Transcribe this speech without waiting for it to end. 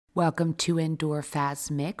Welcome to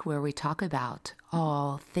Endorphasmic, where we talk about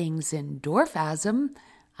all things endorphasm.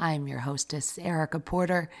 I'm your hostess, Erica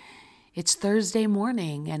Porter. It's Thursday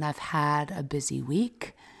morning, and I've had a busy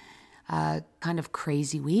week, kind of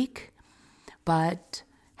crazy week. But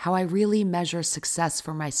how I really measure success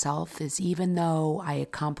for myself is even though I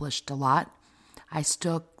accomplished a lot, I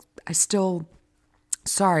still,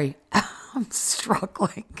 sorry, I'm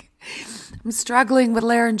struggling. I'm struggling with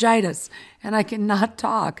laryngitis and I cannot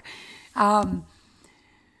talk. So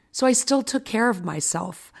I still took care of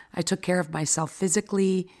myself. I took care of myself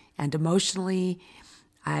physically and emotionally.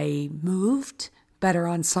 I moved better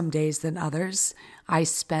on some days than others. I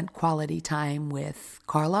spent quality time with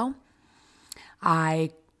Carlo.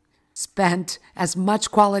 I spent as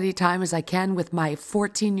much quality time as I can with my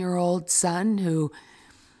 14-year-old son, who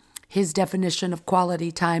his definition of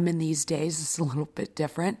quality time in these days is a little bit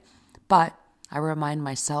different. But I remind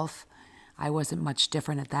myself I wasn't much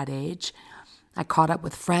different at that age. I caught up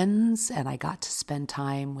with friends and I got to spend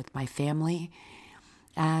time with my family.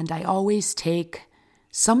 And I always take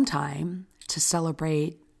some time to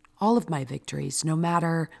celebrate all of my victories, no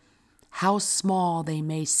matter how small they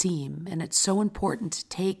may seem. And it's so important to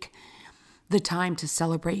take the time to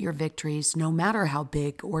celebrate your victories, no matter how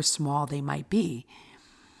big or small they might be.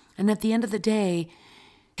 And at the end of the day,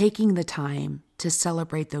 taking the time to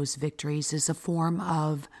celebrate those victories is a form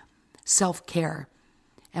of self-care.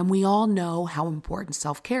 And we all know how important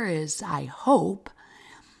self-care is, I hope.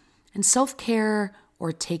 And self-care,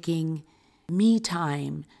 or taking me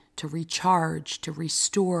time to recharge, to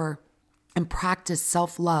restore, and practice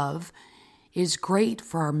self-love is great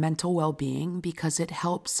for our mental well-being because it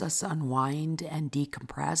helps us unwind and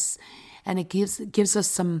decompress. And it gives us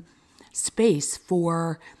some space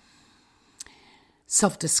for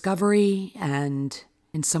self-discovery and,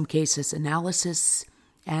 in some cases, analysis.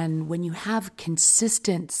 And when you have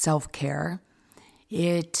consistent self-care,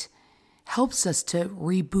 it helps us to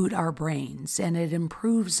reboot our brains, and it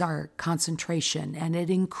improves our concentration, and it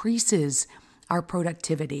increases our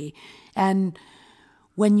productivity. And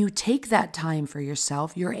when you take that time for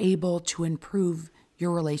yourself, you're able to improve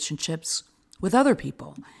your relationships with other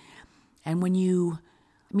people. And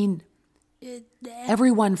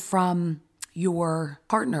everyone from your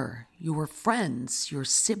partner, your friends, your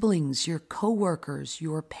siblings, your coworkers,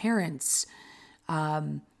 your parents,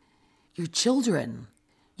 your children.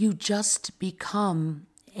 You just become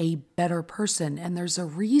a better person. And there's a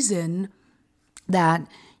reason that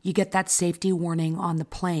you get that safety warning on the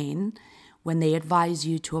plane when they advise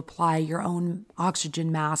you to apply your own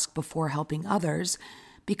oxygen mask before helping others,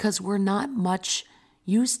 because we're not much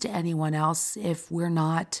use to anyone else if we're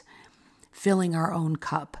not filling our own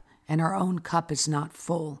cup. And our own cup is not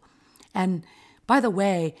full. And by the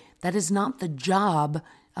way, that is not the job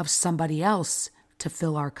of somebody else to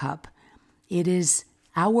fill our cup. It is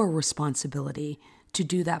our responsibility to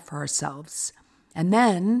do that for ourselves. And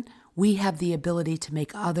then we have the ability to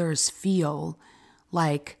make others feel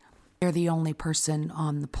like they're the only person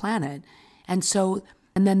on the planet. And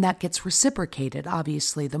then that gets reciprocated,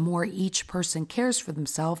 obviously. The more each person cares for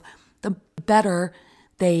themselves, the better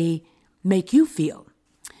they make you feel.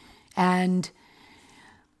 And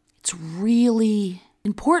it's really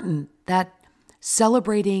important that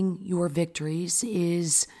celebrating your victories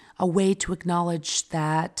is a way to acknowledge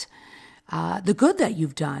that the good that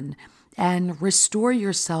you've done and restore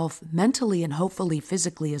yourself mentally and hopefully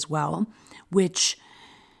physically as well, which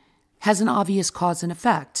has an obvious cause and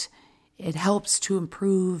effect. It helps to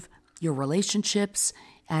improve your relationships,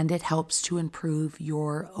 and it helps to improve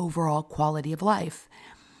your overall quality of life.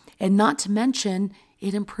 And not to mention,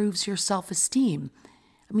 it improves your self-esteem.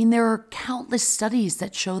 There are countless studies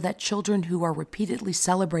that show that children who are repeatedly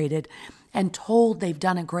celebrated and told they've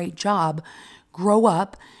done a great job grow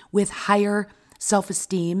up with higher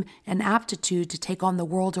self-esteem and aptitude to take on the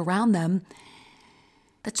world around them.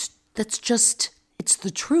 It's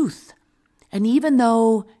the truth. And even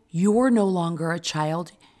though you're no longer a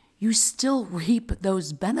child, you still reap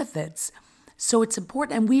those benefits. So it's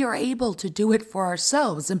important, and we are able to do it for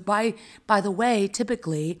ourselves. And by the way,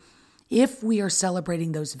 typically, if we are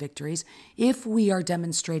celebrating those victories, if we are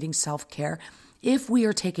demonstrating self-care, if we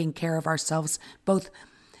are taking care of ourselves, both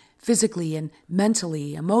physically and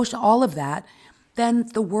mentally, emotionally, all of that, then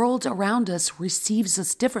the world around us receives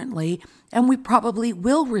us differently, and we probably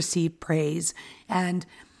will receive praise and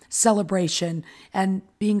celebration and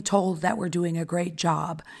being told that we're doing a great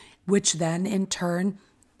job, which then in turn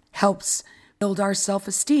helps build our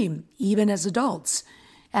self-esteem, even as adults.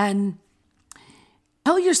 And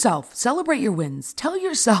tell yourself, celebrate your wins. Tell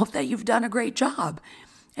yourself that you've done a great job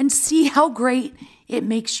and see how great it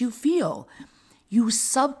makes you feel. you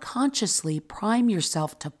subconsciously prime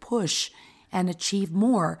yourself to push and achieve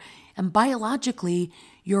more. And biologically,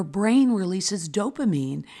 your brain releases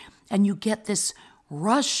dopamine and you get this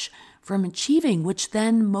rush from achieving, which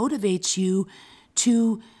then motivates you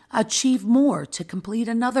to achieve more, to complete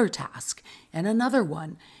another task and another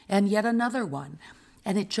one and yet another one.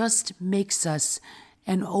 And it just makes us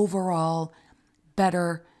an overall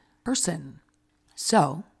better person.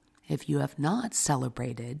 So, if you have not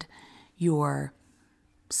celebrated your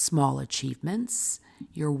small achievements,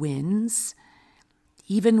 your wins,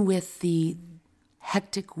 even with the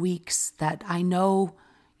hectic weeks that I know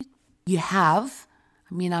you have,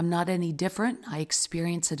 I mean, I'm not any different. I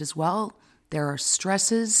experience it as well. There are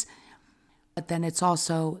stresses, but then it's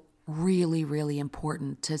also really, really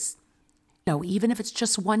important to, even if it's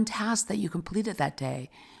just one task that you completed that day,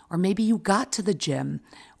 or maybe you got to the gym,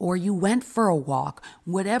 or you went for a walk,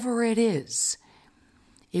 whatever it is,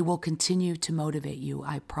 it will continue to motivate you,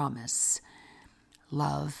 I promise.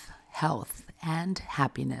 Love, health, and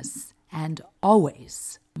happiness, and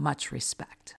always much respect.